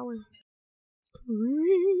in the shower.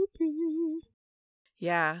 Creepy.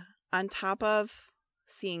 Yeah. On top of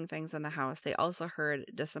seeing things in the house, they also heard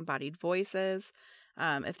disembodied voices.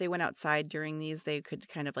 If they went outside during these, they could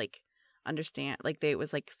kind of like understand, like they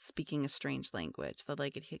was like speaking a strange language. So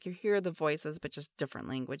like you hear the voices, but just different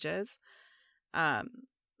languages.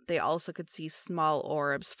 They also could see small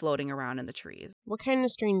orbs floating around in the trees. What kind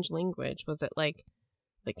of strange language? Was it like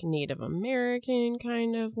Native American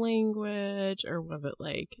kind of language, or was it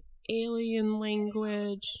like alien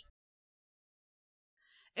language?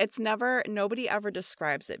 It's nobody ever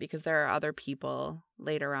describes it, because there are other people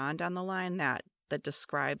later on down the line that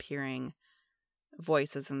describe hearing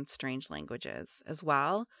voices in strange languages as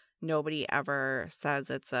well. Nobody ever says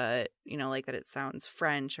it's like that it sounds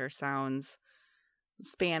French or sounds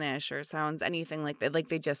Spanish or sounds anything like that. Like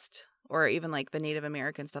they just, or even like the Native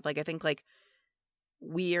American stuff. Like I think like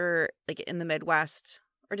we're like in the Midwest,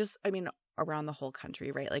 or just, I mean, around the whole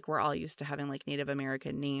country, right? Like we're all used to having like Native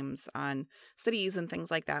American names on cities and things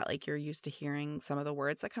like that. Like you're used to hearing some of the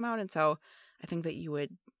words that come out. And so I think that you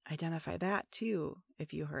would identify that too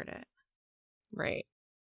if you heard it. Right.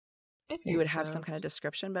 You would have some kind of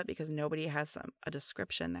description, but because nobody has a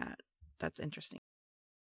description that's interesting.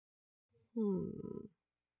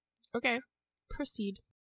 Okay. Proceed.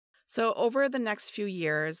 So over the next few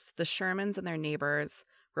years, the Shermans and their neighbors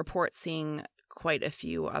report seeing quite a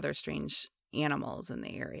few other strange animals in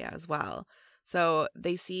the area as well. So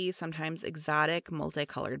they see sometimes exotic,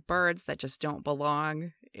 multicolored birds that just don't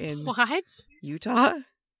belong in Utah.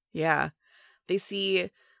 Yeah. They see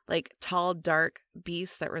like tall, dark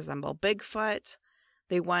beasts that resemble Bigfoot.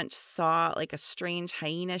 They once saw like a strange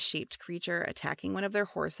hyena-shaped creature attacking one of their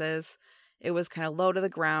horses. It was kind of low to the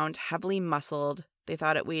ground, heavily muscled. They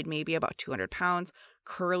thought it weighed maybe about 200 pounds,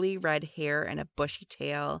 curly red hair and a bushy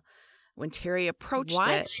tail. When Terry approached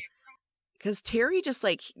it, because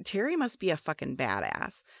Terry must be a fucking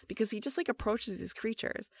badass, because he just like approaches these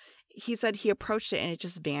creatures. He said he approached it and it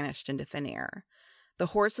just vanished into thin air. The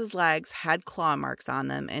horse's legs had claw marks on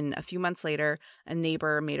them, and a few months later, a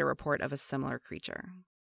neighbor made a report of a similar creature.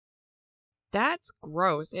 That's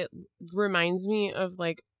gross. It reminds me of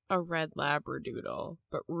like a red labradoodle,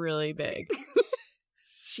 but really big.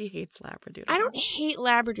 She hates labradoodles. I don't hate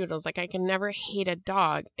labradoodles. Like I can never hate a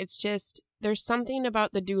dog. It's just there's something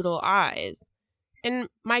about the doodle eyes. And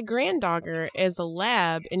my granddaughter is a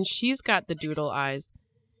lab, and she's got the doodle eyes.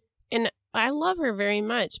 And I love her very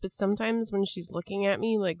much, but sometimes when she's looking at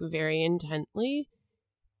me like very intently,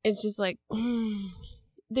 it's just like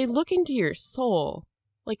they look into your soul,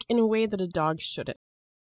 like in a way that a dog shouldn't.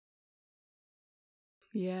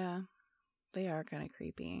 Yeah, they are kind of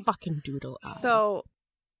creepy. Fucking doodle eyes. So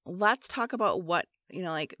let's talk about what,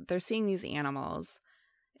 like they're seeing these animals.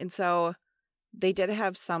 And so they did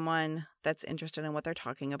have someone that's interested in what they're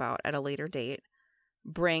talking about at a later date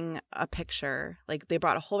bring a picture. Like they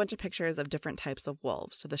brought a whole bunch of pictures of different types of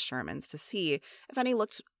wolves to the Shermans to see if any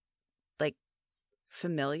looked like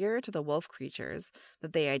familiar to the wolf creatures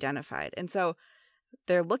that they identified. And so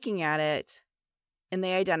they're looking at it and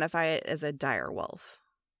they identify it as a dire wolf.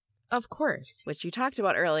 Of course. Which you talked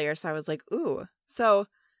about earlier. So I was like, ooh. So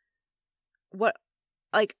what,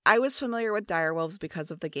 like I was familiar with dire wolves because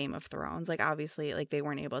of the Game of Thrones. Like obviously like they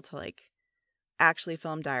weren't able to like actually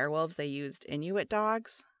film dire wolves. They used Inuit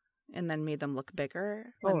dogs and then made them look bigger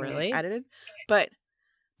when they edited. But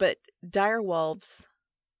dire wolves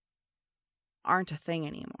aren't a thing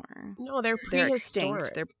anymore. No, they're prehistoric. They're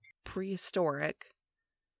extinct. They're prehistoric.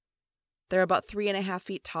 They're about 3.5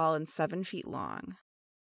 feet tall and 7 feet long.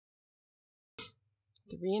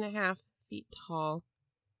 3.5 feet tall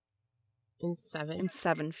and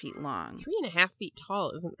 7 feet long. 3.5 feet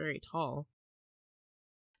tall isn't very tall.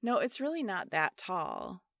 No, it's really not that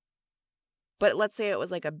tall. But let's say it was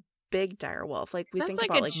like a big dire wolf. Like we That's think like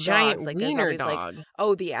about a like giant dogs. Like wiener there's always dog. like,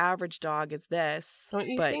 oh, the average dog is this, don't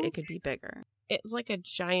you but think? It could be bigger. It's like a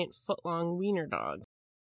giant foot-long wiener dog.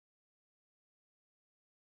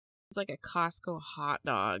 It's like a Costco hot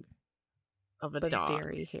dog of a dog. But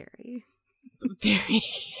very hairy. Very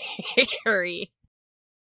hairy.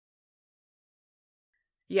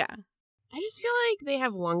 Yeah. I just feel like they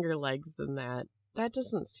have longer legs than that. That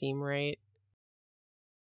doesn't seem right.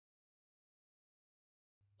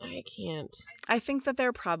 I can't. I think that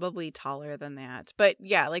they're probably taller than that. But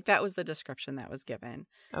yeah, like that was the description that was given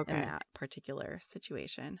in that particular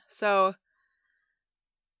situation. So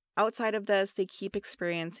outside of this, they keep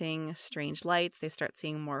experiencing strange lights. They start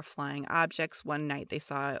seeing more flying objects. One night they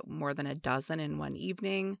saw more than a dozen in one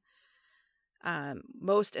evening.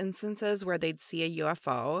 Most instances where they'd see a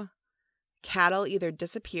UFO, cattle either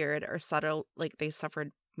disappeared or they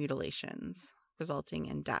suffered mutilations, resulting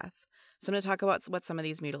in death. So I'm going to talk about what some of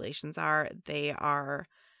these mutilations are. They are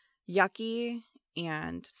yucky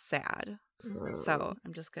and sad. So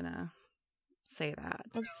I'm just going to say that.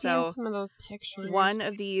 I've seen some of those pictures. One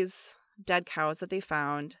of these dead cows that they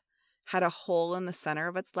found had a hole in the center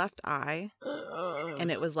of its left eye,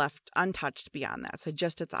 and it was left untouched beyond that. So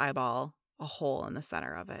just its eyeball, a hole in the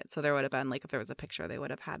center of it. So there would have been, like, if there was a picture, they would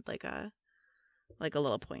have had like a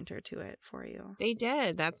little pointer to it for you. They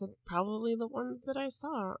did. That's probably the ones that I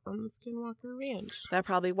saw on the Skinwalker Ranch. That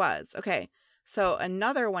probably was. Okay. So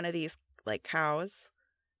another one of these like cows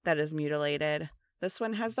that is mutilated. This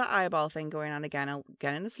one has the eyeball thing going on again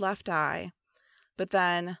in its left eye. But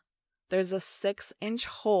then there's a 6-inch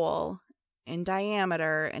hole in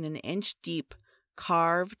diameter and an inch deep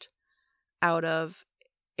carved out of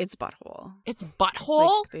its butthole. Its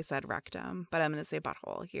butthole? Like they said rectum, but I'm going to say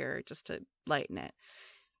butthole here just to lighten it.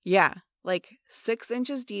 Yeah, like 6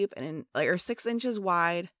 inches deep or 6 inches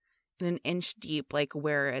wide and an inch deep, like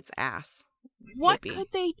where its ass. What could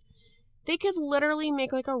they could literally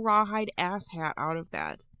make like a rawhide ass hat out of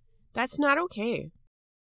that. That's not okay.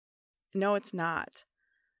 No, it's not.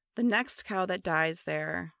 The next cow that dies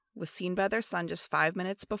there was seen by their son just 5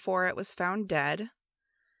 minutes before it was found dead,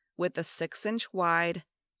 with a 6-inch wide,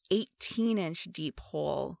 18-inch deep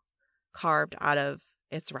hole carved out of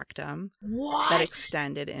its rectum. What? That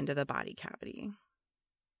extended into the body cavity.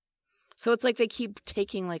 So it's like they keep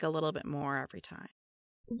taking like a little bit more every time.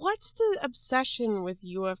 What's the obsession with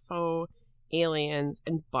UFO aliens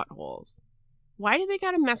and buttholes? Why do they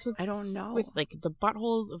gotta mess with? I don't know. With like the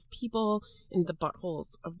buttholes of people and the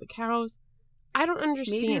buttholes of the cows. I don't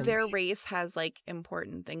understand. Maybe their race has like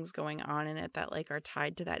important things going on in it that like are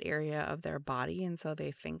tied to that area of their body, and so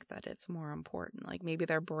they think that it's more important. Like maybe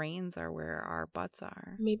their brains are where our butts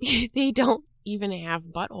are. Maybe they don't even have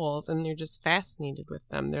buttholes and they're just fascinated with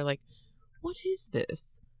them. They're like, what is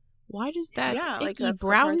this? Why does that icky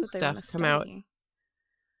brown stuff come out?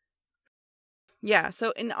 Yeah,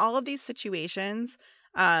 so in all of these situations,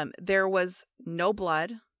 there was no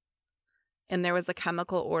blood, and there was a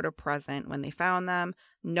chemical odor present when they found them.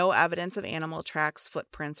 No evidence of animal tracks,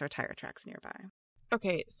 footprints, or tire tracks nearby.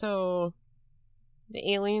 Okay, so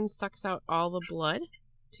the alien sucks out all the blood,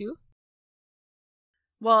 too?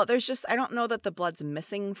 Well, I don't know that the blood's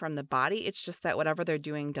missing from the body. It's just that whatever they're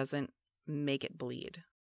doing doesn't make it bleed.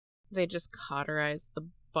 They just cauterize the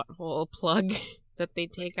butthole plug that they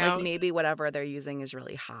take out. Like maybe whatever they're using is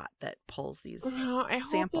really hot that pulls these I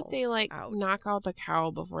hope that they knock out the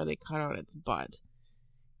cow before they cut out its butt.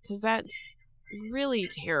 Because that's really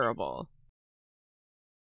terrible.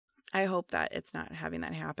 I hope that it's not having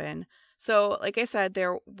that happen. So, like I said,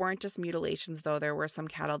 there weren't just mutilations, though. There were some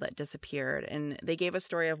cattle that disappeared. And they gave a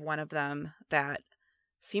story of one of them that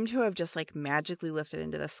seemed to have just like magically lifted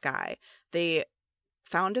into the sky. They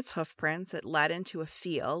found its hoof prints. It led into a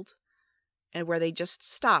field and where they just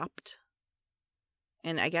stopped.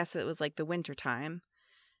 And I guess it was like the winter time,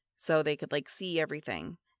 so they could like see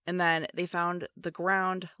everything. And then they found the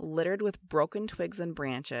ground littered with broken twigs and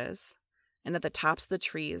branches. And at the tops of the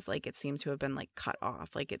trees, like it seemed to have been like cut off.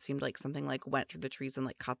 Like it seemed like something like went through the trees and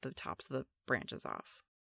like cut the tops of the branches off.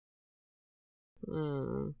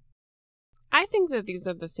 I think that these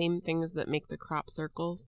are the same things that make the crop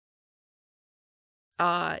circles.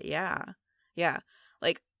 Yeah.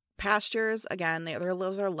 Like pastures, again,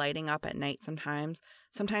 those are lighting up at night sometimes.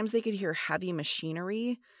 Sometimes they could hear heavy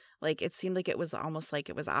machinery. Like it seemed like it was almost like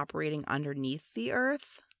it was operating underneath the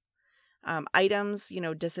earth. Items,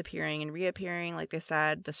 disappearing and reappearing. Like they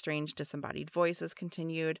said, the strange disembodied voices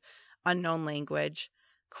continued. Unknown language.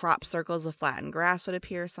 Crop circles of flattened grass would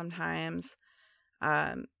appear sometimes.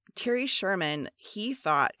 Terry Sherman, he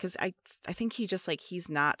thought, because I think he just like, he's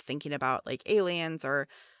not thinking about like aliens or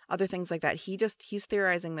other things like that. He's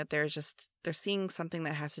theorizing that they're seeing something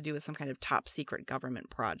that has to do with some kind of top secret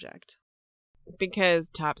government project. Because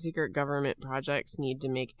top secret government projects need to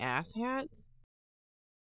make ass hats?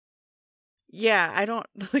 Yeah, I don't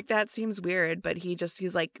like that seems weird, but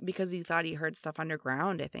he's like, because he thought he heard stuff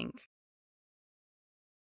underground, I think.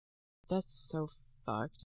 That's so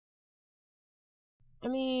fucked. I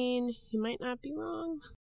mean, he might not be wrong.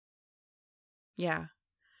 Yeah.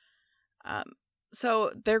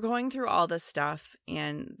 So they're going through all this stuff,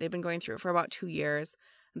 and they've been going through it for about 2 years.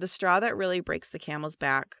 The straw that really breaks the camel's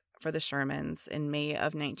back for the Shermans in May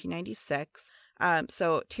of 1996.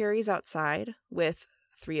 So Terry's outside with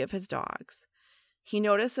 3 of his dogs. He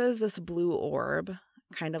notices this blue orb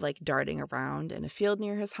kind of like darting around in a field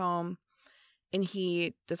near his home. And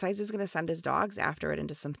he decides he's going to send his dogs after it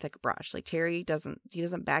into some thick brush. Like Terry doesn't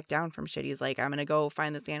back down from shit. He's like, I'm going to go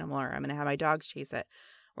find this animal, or I'm going to have my dogs chase it,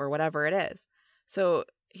 or whatever it is. So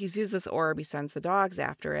he sees this orb, he sends the dogs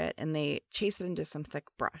after it, and they chase it into some thick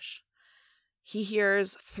brush. He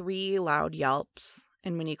hears 3 loud yelps,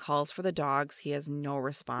 and when he calls for the dogs, he has no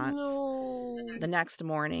response. No. The next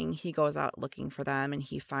morning, he goes out looking for them, and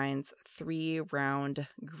he finds 3 round,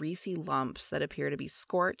 greasy lumps that appear to be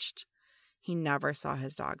scorched. He never saw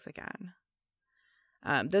his dogs again.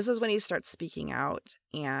 This is when he starts speaking out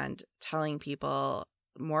and telling people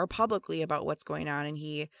more publicly about what's going on, and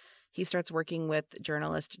he starts working with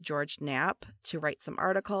journalist George Knapp to write some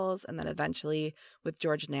articles, and then eventually with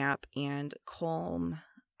George Knapp and Colm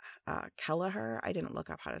Kelleher. I didn't look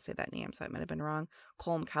up how to say that name, so I might have been wrong.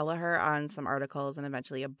 Colm Kelleher on some articles and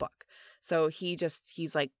eventually a book. So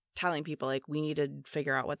he's like telling people, like, we need to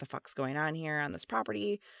figure out what the fuck's going on here on this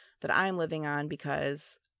property that I'm living on,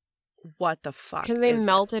 because what the fuck? Because they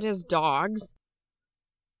melted this? his dogs.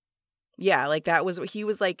 Yeah, like that was what he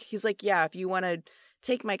was like. He's like, yeah, if you want to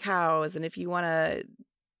take my cows and if you want to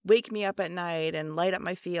wake me up at night and light up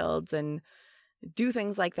my fields and do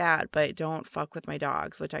things like that, but don't fuck with my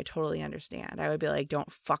dogs, which I totally understand. I would be like,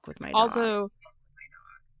 don't fuck with my dog. Also,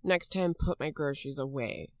 next time, put my groceries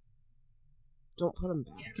away. Don't put them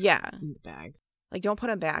back. Yeah. In the bags. Like, don't put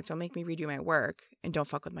them back. Don't make me redo my work. And don't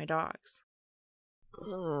fuck with my dogs.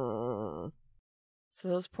 So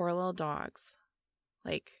those poor little dogs.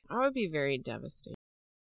 Like, I would be very devastated.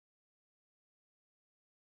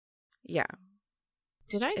 Yeah.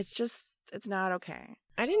 Did I? It's not okay.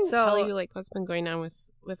 I didn't tell you, like, what's been going on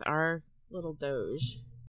with our little Doge.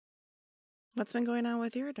 What's been going on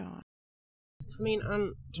with your dog? It's coming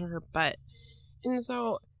on to her butt. And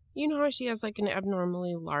so, you know how she has, like, an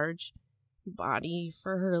abnormally large body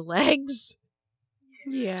for her legs?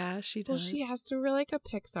 Yeah, she does. Well, she has to wear, like, a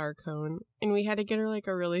Pixar cone. And we had to get her, like,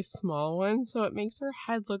 a really small one, so it makes her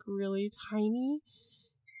head look really tiny.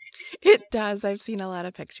 It does. I've seen a lot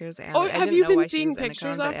of pictures. Allie. Oh, have you been seeing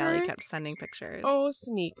pictures of her? Allie kept sending pictures. Oh,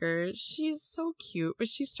 Sneaker. She's so cute, but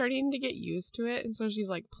she's starting to get used to it. And so she's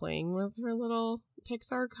like playing with her little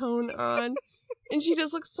Pixar cone on. And she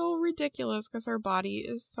just looks so ridiculous because her body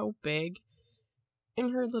is so big.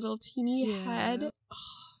 And her little teeny head.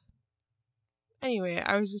 Anyway,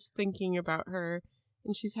 I was just thinking about her.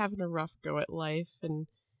 And she's having a rough go at life. And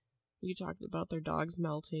you talked about their dogs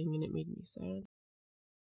melting, and it made me sad.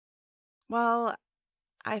 Well,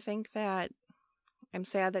 I think that I'm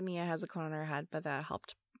sad that Mia has a cone on her head, but that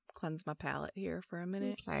helped cleanse my palate here for a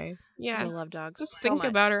minute. Okay. Yeah. I love dogs. Just so think much.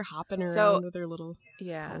 about her hopping around with her little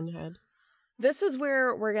cone head. This is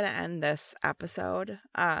where we're going to end this episode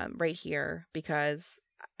right here, because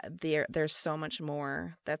there's so much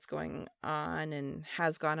more that's going on and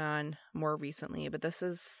has gone on more recently. But this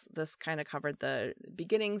kind of covered the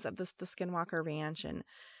beginnings of the Skinwalker Ranch and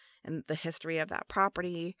the history of that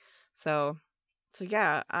property. So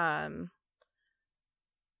yeah,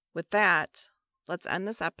 with that, let's end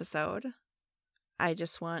this episode. I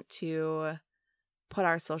just want to put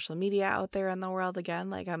our social media out there in the world again,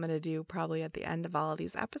 like I'm going to do probably at the end of all of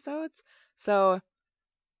these episodes. So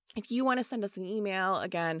if you want to send us an email,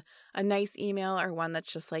 again, a nice email or one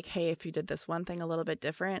that's just like, hey, if you did this one thing a little bit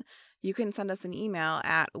different, you can send us an email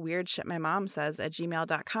at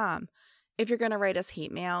weirdshitmymomsays@gmail.com. If you're going to write us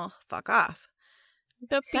hate mail, fuck off.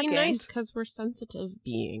 But be nice, because we're sensitive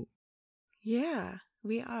beings. Yeah,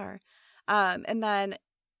 we are. And then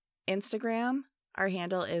Instagram, our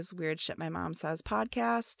handle is Weird Shit My Mom Says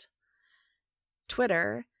Podcast.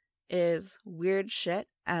 Twitter is Weird Shit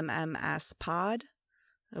MMS Pod.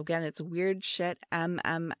 Again, it's Weird Shit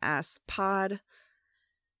MMS Pod.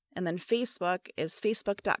 And then Facebook is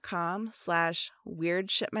facebook.com/Weird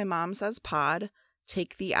Shit My Mom Says Pod.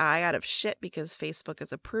 Take the I out of shit because Facebook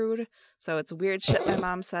is a prude. So it's Weird Shit My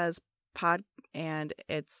Mom Says Pod, and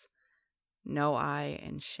it's no I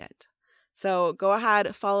in shit. So go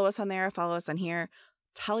ahead, follow us on there, follow us on here.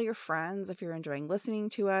 Tell your friends if you're enjoying listening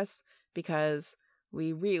to us, because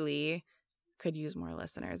we really could use more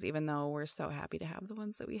listeners, even though we're so happy to have the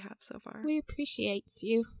ones that we have so far. We appreciate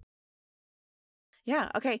you. Yeah,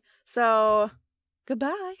 okay. So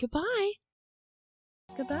goodbye. Goodbye.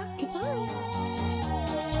 Goodbye. Goodbye.